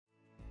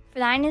For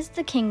thine is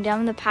the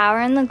kingdom, the power,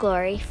 and the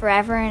glory,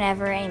 forever and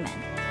ever. Amen.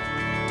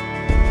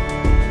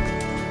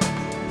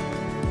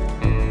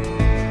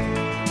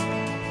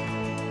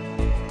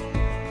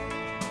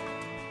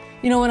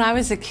 You know, when I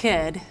was a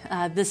kid,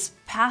 this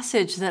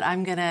passage that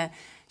I'm going to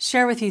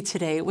share with you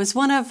today was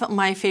one of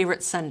my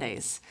favorite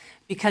Sundays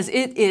because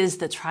it is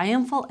the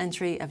triumphal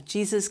entry of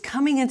Jesus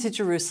coming into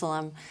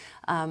Jerusalem.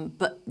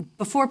 But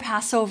before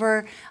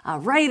Passover,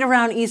 right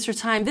around Easter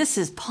time, this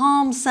is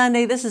Palm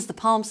Sunday. This is the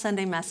Palm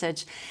Sunday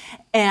message.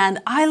 And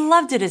I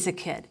loved it as a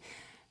kid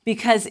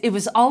because it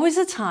was always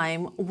a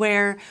time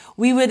where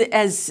we would,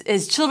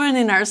 as children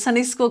in our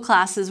Sunday school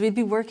classes, we'd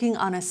be working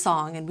on a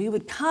song and we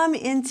would come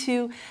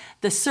into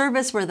the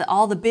service where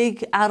all the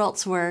big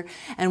adults were,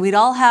 and we'd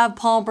all have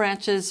palm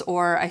branches,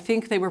 or I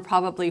think they were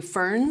probably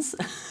ferns,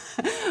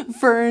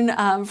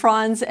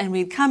 fronds, and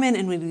we'd come in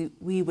and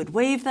we would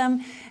wave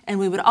them, and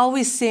we would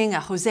always sing a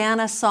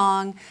Hosanna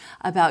song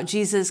about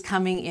Jesus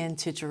coming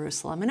into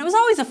Jerusalem. And it was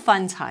always a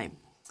fun time.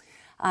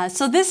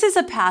 So this is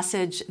a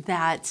passage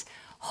that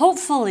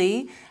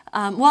hopefully,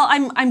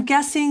 I'm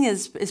guessing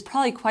is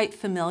probably quite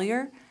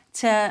familiar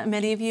to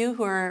many of you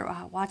who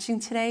are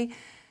watching today.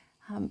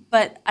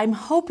 But I'm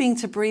hoping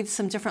to breathe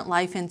some different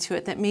life into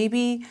it that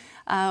maybe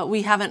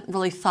we haven't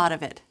really thought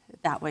of it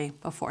that way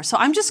before. So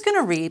I'm just going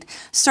to read,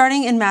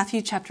 starting in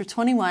Matthew chapter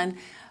 21,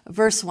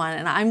 verse 1,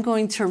 and I'm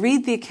going to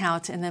read the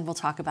account and then we'll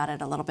talk about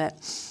it a little bit.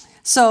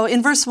 So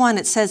in verse 1,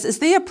 it says, "As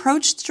they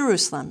approached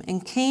Jerusalem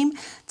and came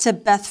to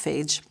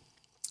Bethphage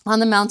on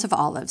the Mount of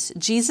Olives,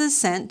 Jesus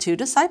sent 2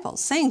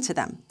 disciples, saying to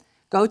them,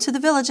 'Go to the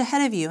village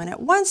ahead of you, and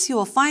at once you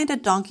will find a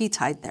donkey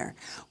tied there,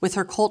 with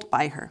her colt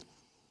by her.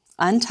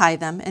 Untie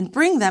them and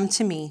bring them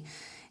to me.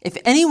 If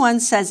anyone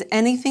says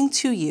anything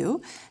to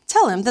you,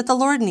 tell him that the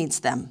Lord needs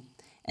them,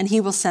 and he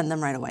will send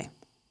them right away.'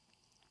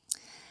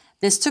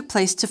 This took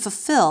place to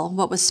fulfill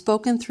what was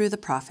spoken through the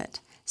prophet.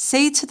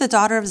 'Say to the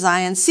daughter of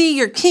Zion, see,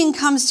 your king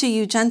comes to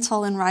you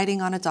gentle and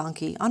riding on a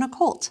donkey, on a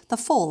colt, the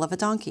foal of a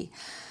donkey.'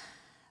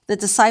 The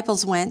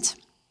disciples went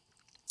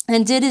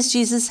and did as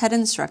Jesus had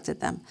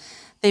instructed them.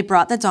 They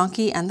brought the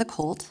donkey and the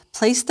colt,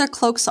 placed their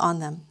cloaks on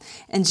them,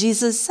 and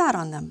Jesus sat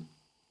on them.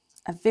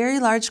 A very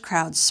large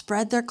crowd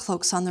spread their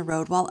cloaks on the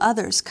road, while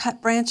others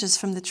cut branches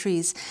from the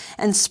trees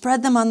and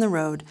spread them on the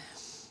road.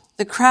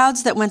 The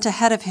crowds that went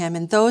ahead of him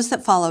and those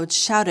that followed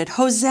shouted,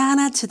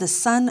 'Hosanna to the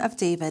Son of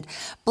David!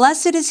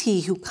 Blessed is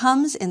he who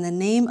comes in the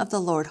name of the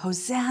Lord!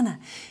 Hosanna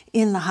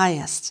in the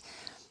highest!'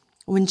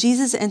 When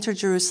Jesus entered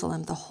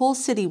Jerusalem, the whole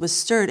city was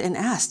stirred and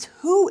asked,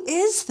 'Who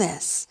is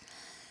this?'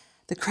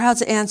 The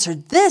crowds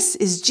answered, 'This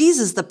is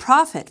Jesus the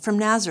prophet from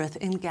Nazareth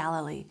in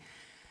Galilee.'"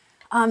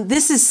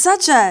 This is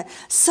such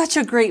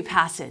a great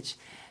passage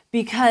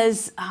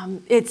because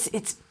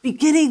it's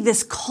beginning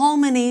this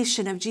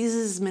culmination of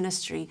Jesus'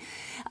 ministry,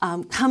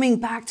 coming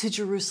back to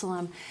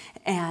Jerusalem.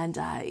 And,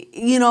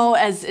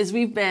 as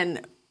we've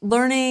been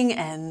learning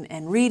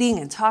and reading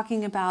and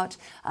talking about,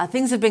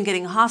 things have been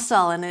getting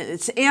hostile and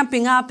it's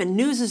amping up and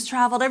news has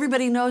traveled.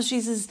 Everybody knows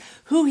Jesus,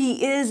 who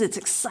he is. It's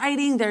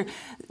exciting. Their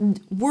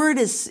word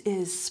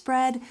is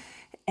spread.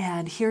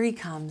 And here he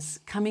comes,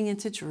 coming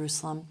into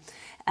Jerusalem,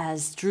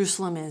 as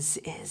Jerusalem is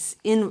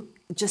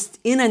just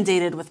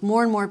inundated with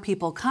more and more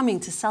people coming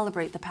to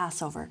celebrate the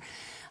Passover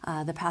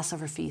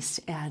feast.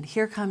 And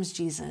here comes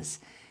Jesus,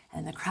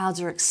 and the crowds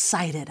are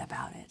excited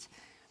about it.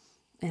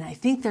 And I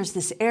think there's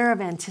this air of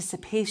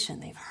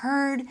anticipation. They've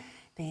heard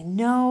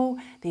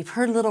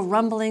little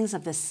rumblings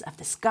of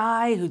this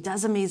guy who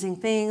does amazing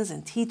things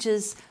and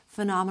teaches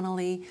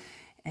phenomenally,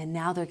 and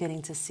now they're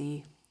getting to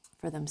see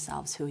for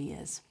themselves who he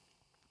is.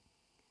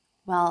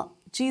 Well,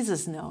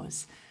 Jesus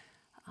knows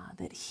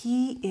that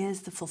he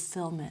is the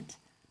fulfillment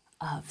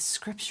of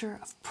Scripture,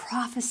 of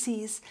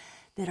prophecies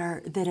that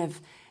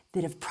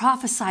have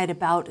prophesied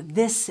about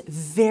this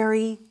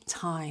very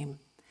time,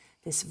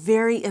 this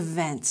very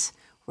event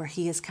where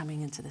he is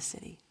coming into the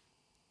city.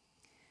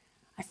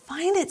 I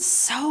find it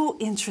so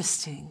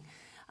interesting.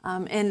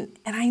 And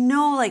I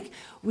know,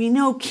 we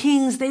know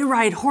kings, they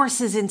ride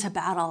horses into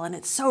battle, and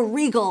it's so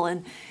regal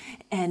and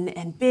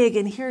big.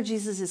 And here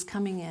Jesus is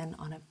coming in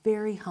on a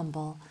very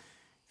humble,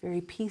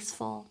 very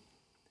peaceful,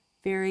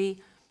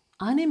 very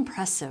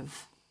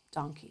unimpressive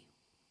donkey.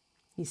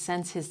 He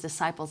sends his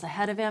disciples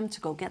ahead of him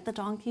to go get the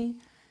donkey.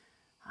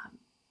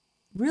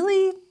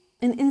 Really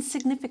an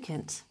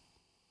insignificant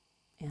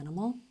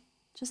animal,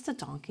 just a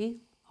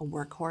donkey, a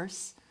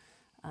workhorse.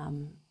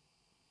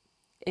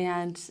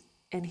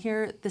 And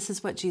here, this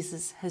is what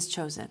Jesus has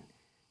chosen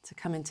to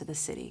come into the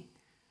city.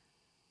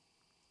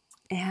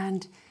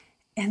 And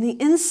the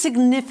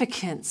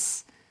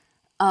insignificance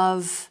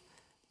of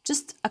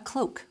just a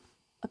cloak,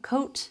 a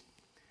coat.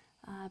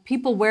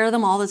 People wear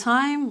them all the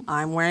time.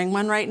 I'm wearing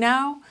one right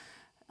now.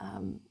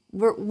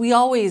 We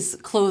always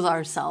clothe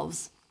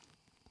ourselves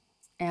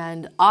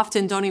and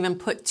often don't even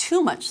put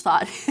too much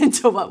thought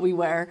into what we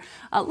wear.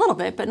 A little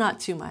bit, but not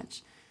too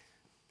much.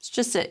 It's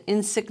just an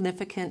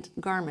insignificant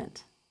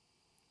garment.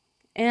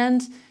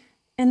 And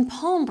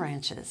palm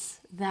branches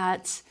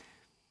that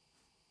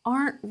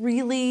aren't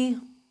really,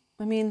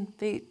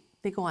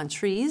 they go on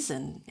trees,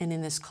 and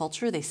in this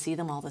culture, they see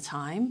them all the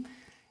time.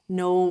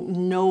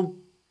 No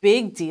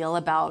big deal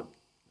about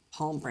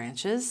palm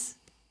branches.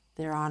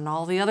 They're on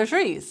all the other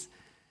trees.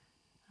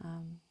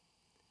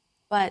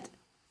 But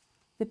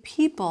the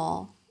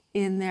people,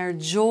 in their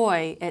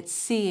joy at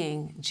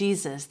seeing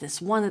Jesus,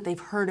 this one that they've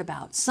heard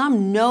about,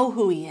 some know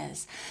who he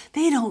is.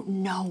 They don't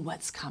know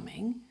what's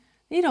coming.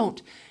 They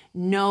don't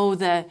know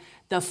the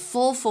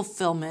full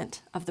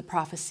fulfillment of the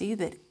prophecy,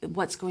 that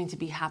what's going to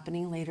be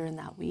happening later in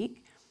that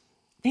week.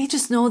 They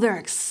just know they're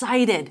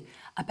excited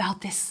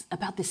about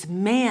this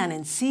man,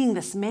 and seeing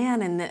this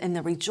man, and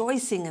the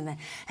rejoicing and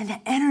the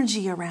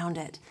energy around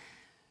it.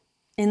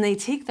 And they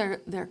take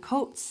their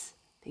coats,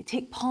 they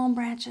take palm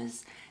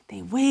branches,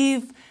 they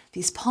wave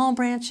these palm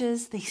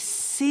branches, they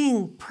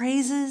sing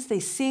praises, they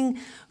sing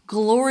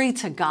glory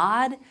to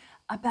God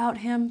about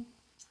him.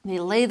 They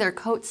lay their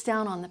coats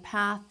down on the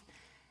path,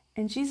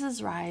 and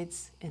Jesus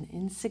rides an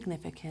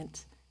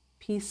insignificant,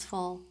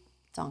 peaceful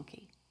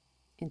donkey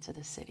into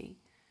the city.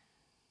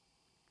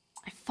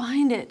 I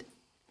find it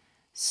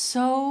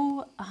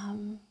so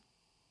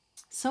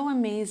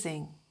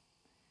amazing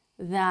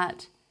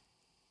that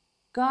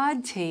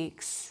God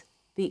takes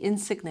the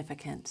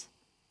insignificant,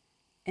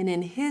 and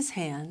in his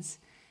hands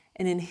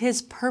and in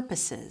his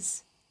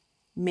purposes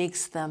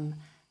makes them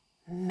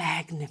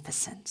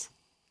magnificent.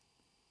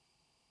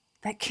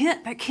 That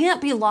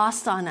can't be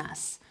lost on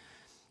us.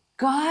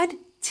 God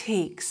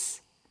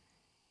takes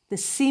the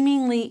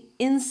seemingly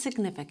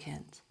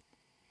insignificant,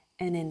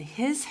 and in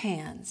his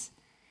hands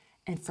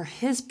and for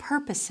his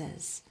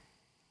purposes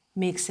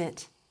makes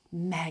it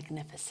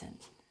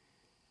magnificent.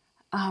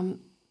 I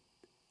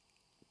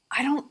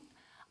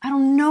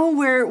don't know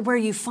where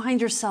you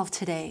find yourself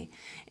today,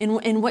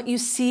 in what you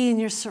see in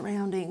your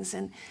surroundings,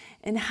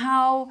 and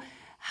how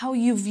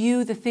you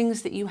view the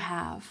things that you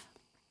have.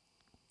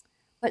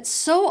 But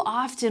so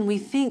often we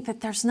think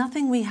that there's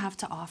nothing we have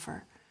to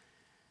offer.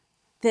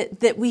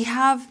 That we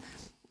have,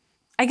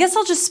 I guess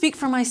I'll just speak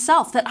for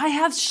myself, that I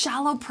have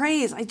shallow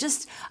praise. I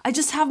just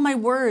have my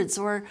words,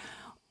 or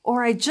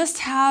I just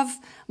have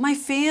my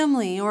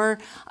family, or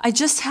I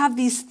just have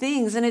these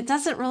things, and it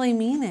doesn't really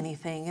mean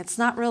anything. It's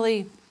not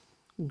really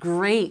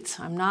great.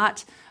 I'm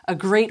not a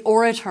great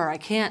orator. I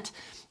can't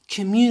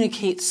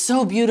communicate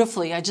so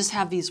beautifully. I just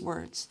have these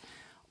words.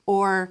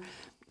 Or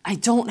I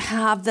don't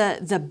have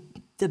the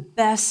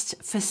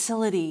best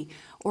facility,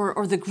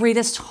 or the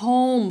greatest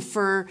home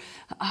for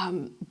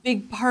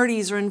big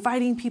parties, or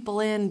inviting people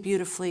in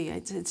beautifully.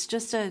 It's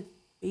just a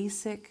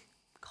basic,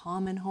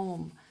 common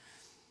home.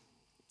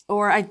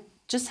 Or I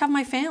just have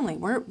my family.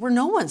 We're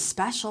no one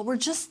special. We're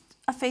just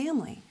a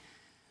family.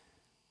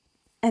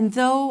 And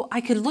though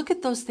I could look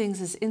at those things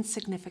as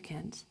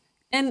insignificant,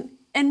 and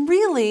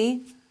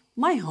really,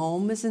 my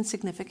home is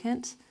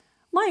insignificant.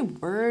 My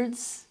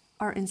words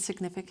are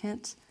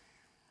insignificant.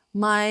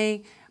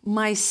 My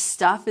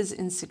stuff is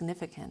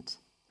insignificant.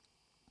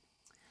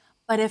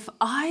 But if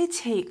I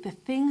take the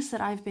things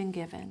that I've been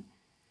given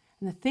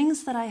and the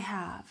things that I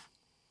have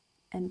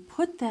and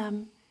put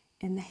them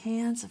in the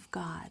hands of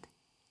God,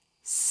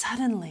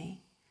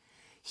 suddenly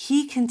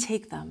he can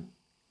take them,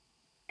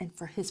 and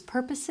for his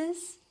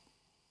purposes,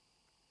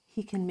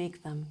 he can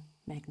make them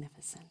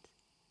magnificent.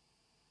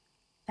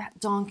 That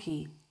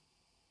donkey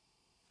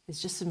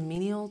is just a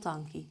menial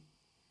donkey,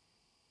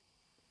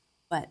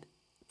 but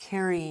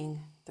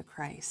carrying the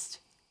Christ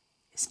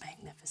is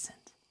magnificent.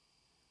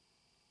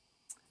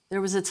 There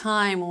was a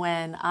time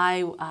when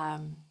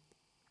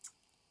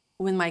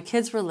when my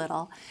kids were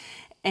little,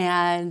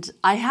 and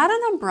I had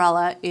an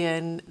umbrella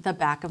in the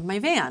back of my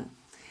van.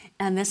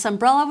 And this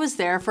umbrella was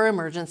there for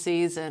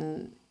emergencies,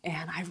 and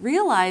I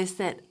realized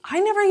that I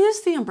never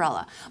used the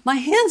umbrella. My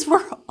hands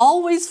were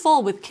always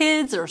full with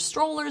kids or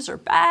strollers or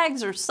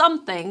bags or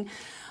something.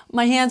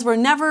 My hands were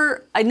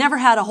I never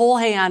had a whole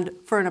hand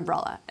for an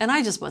umbrella, and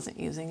I just wasn't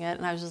using it.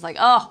 And I was just like,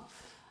 oh,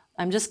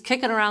 I'm just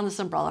kicking around this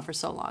umbrella for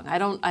so long. I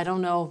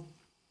don't know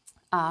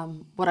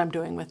what I'm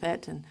doing with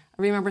it. And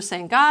I remember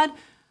saying, God,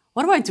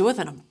 what do I do with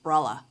an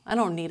umbrella? I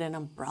don't need an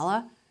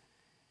umbrella.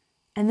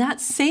 And that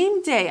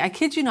same day, I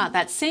kid you not,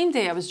 that same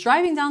day I was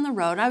driving down the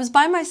road. I was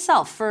by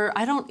myself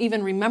I don't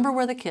even remember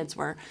where the kids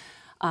were,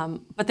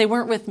 but they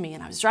weren't with me.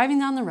 And I was driving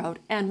down the road,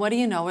 and what do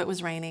you know, it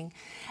was raining.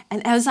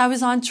 And as I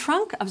was on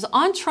Trunk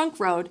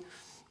Road,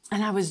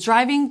 and I was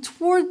driving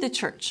toward the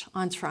church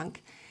on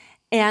Trunk.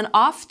 And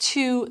off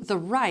to the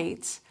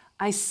right,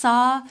 I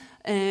saw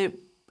a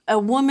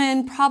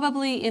woman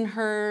probably in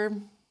her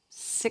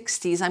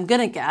 60s, I'm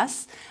going to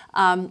guess.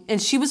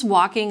 And she was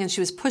walking, and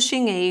she was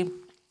pushing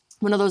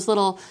one of those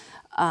little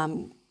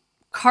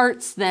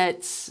carts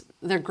that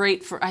they're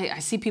great for. I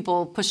see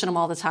people pushing them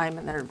all the time,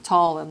 and they're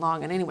tall and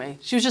long. And anyway,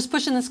 she was just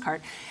pushing this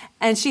cart,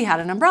 and she had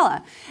an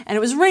umbrella, and it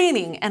was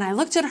raining. And I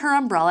looked at her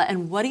umbrella,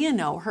 and what do you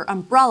know? Her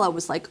umbrella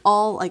was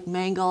all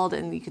mangled,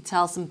 and you could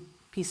tell some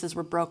pieces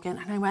were broken.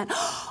 And I went,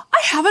 oh,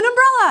 I have an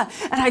umbrella.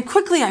 And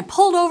I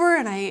pulled over,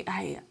 and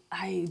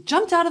I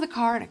jumped out of the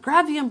car, and I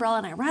grabbed the umbrella,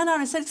 and I ran out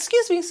and I said,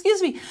 excuse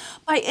me,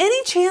 by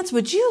any chance,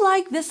 would you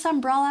like this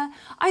umbrella?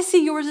 I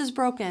see yours is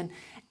broken.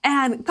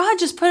 And God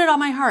just put it on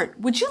my heart.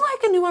 Would you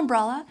like a new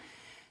umbrella?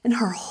 And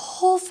her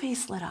whole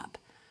face lit up.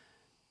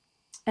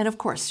 And of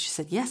course, she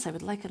said, yes, I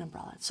would like an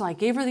umbrella. So I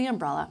gave her the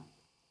umbrella.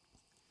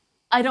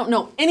 I don't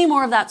know any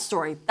more of that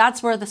story.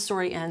 That's where the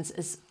story ends,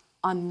 is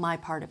on my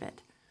part of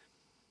it.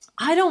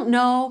 I don't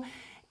know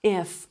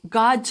if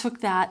God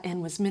took that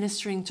and was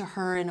ministering to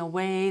her in a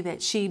way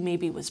that she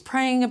maybe was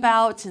praying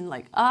about and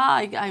like,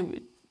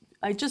 I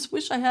just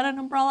wish I had an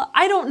umbrella.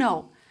 I don't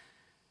know.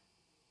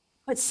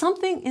 But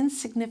something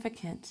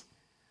insignificant,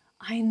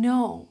 I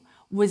know,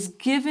 was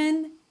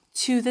given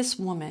to this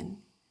woman.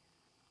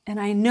 And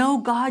I know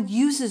God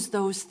uses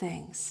those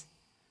things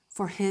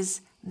for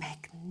his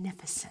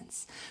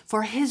magnificence,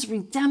 for his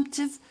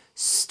redemptive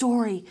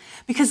story,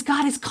 because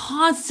God is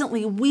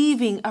constantly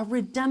weaving a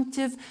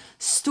redemptive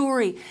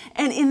story.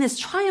 And in this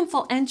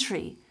triumphal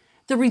entry,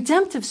 the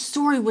redemptive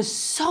story was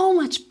so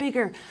much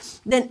bigger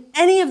than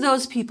any of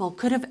those people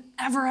could have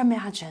ever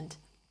imagined.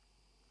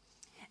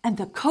 And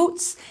the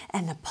coats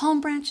and the palm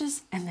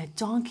branches and the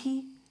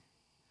donkey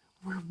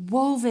were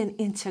woven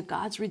into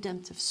God's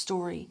redemptive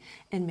story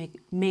and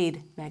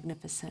made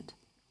magnificent.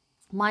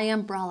 My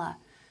umbrella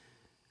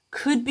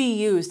could be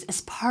used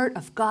as part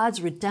of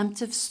God's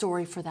redemptive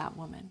story for that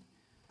woman.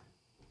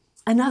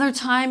 Another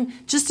time,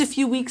 just a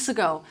few weeks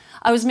ago,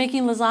 I was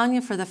making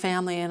lasagna for the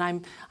family, and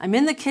I'm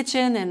in the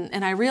kitchen,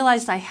 and I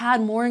realized I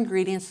had more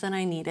ingredients than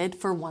I needed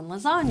for one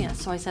lasagna.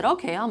 So I said,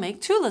 okay, I'll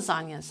make 2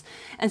 lasagnas.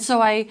 And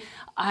so I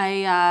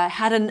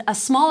had a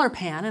smaller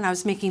pan, and I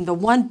was making the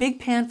one big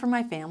pan for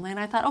my family, and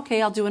I thought,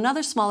 okay, I'll do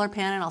another smaller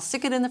pan, and I'll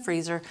stick it in the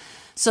freezer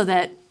so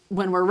that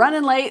when we're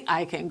running late,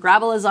 I can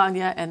grab a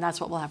lasagna, and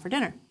that's what we'll have for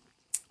dinner.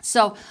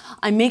 So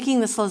I'm making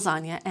this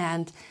lasagna,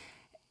 and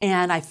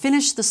I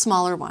finished the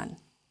smaller one.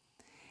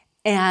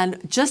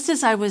 And just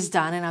as I was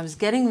done and I was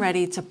getting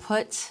ready to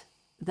put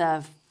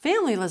the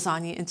family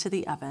lasagna into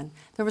the oven,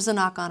 there was a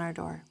knock on our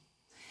door.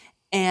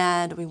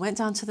 And we went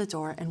down to the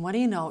door, and what do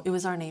you know? It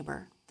was our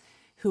neighbor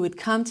who had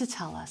come to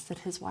tell us that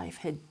his wife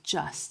had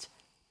just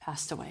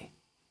passed away.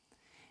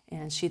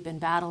 And she'd been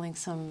battling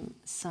some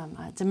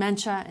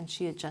dementia, and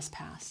she had just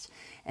passed.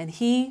 And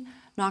he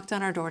knocked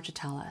on our door to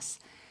tell us.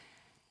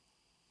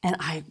 And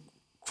I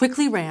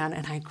quickly ran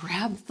and I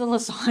grabbed the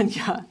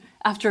lasagna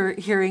after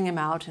hearing him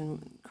out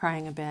and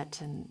crying a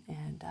bit and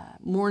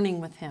mourning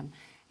with him,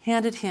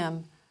 handed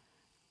him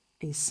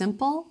a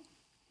simple,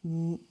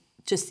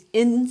 just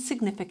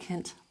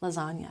insignificant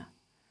lasagna.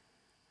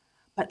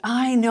 But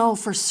I know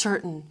for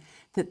certain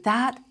that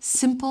that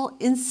simple,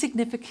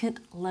 insignificant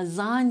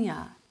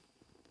lasagna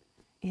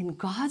in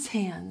God's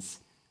hands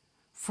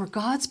for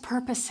God's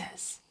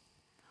purposes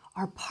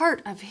are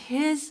part of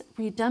his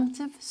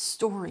redemptive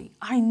story.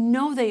 I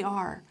know they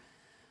are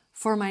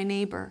for my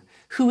neighbor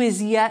who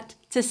is yet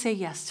to say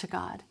yes to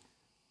God.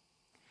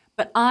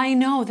 But I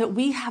know that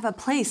we have a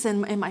place,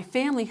 and my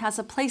family has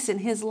a place in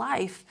his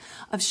life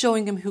of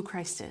showing him who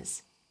Christ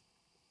is.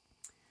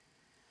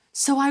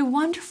 So I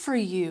wonder for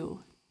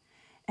you,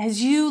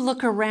 as you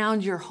look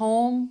around your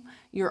home,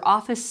 your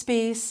office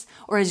space,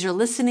 or as you're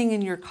listening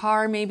in your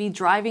car, maybe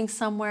driving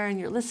somewhere and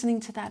you're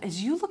listening to that,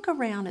 as you look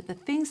around at the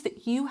things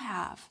that you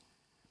have,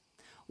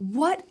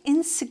 what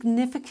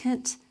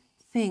insignificant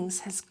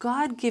things has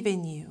God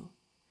given you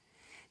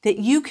that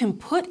you can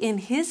put in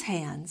his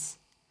hands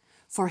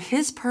for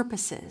his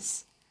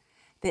purposes,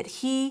 that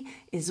he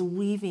is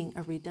weaving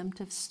a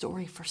redemptive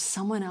story for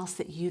someone else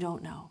that you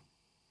don't know?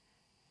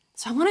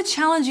 So I want to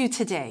challenge you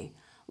today.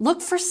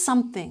 Look for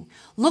something.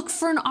 Look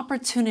for an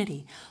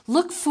opportunity.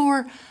 Look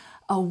for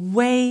a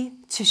way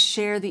to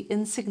share the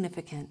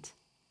insignificant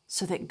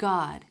so that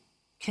God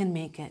can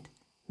make it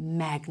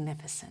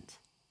magnificent.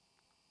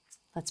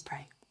 Let's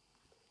pray.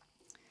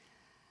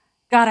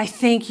 God, I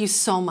thank you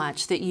so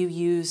much that you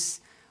use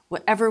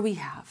whatever we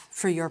have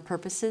for your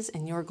purposes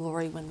and your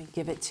glory when we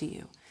give it to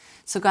you.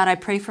 So God, I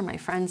pray for my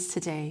friends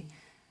today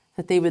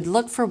that they would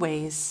look for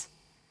ways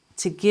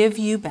to give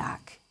you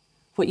back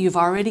what you've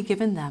already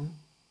given them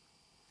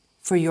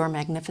for your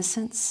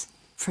magnificence,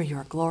 for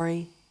your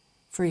glory,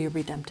 for your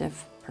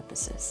redemptive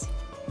purposes.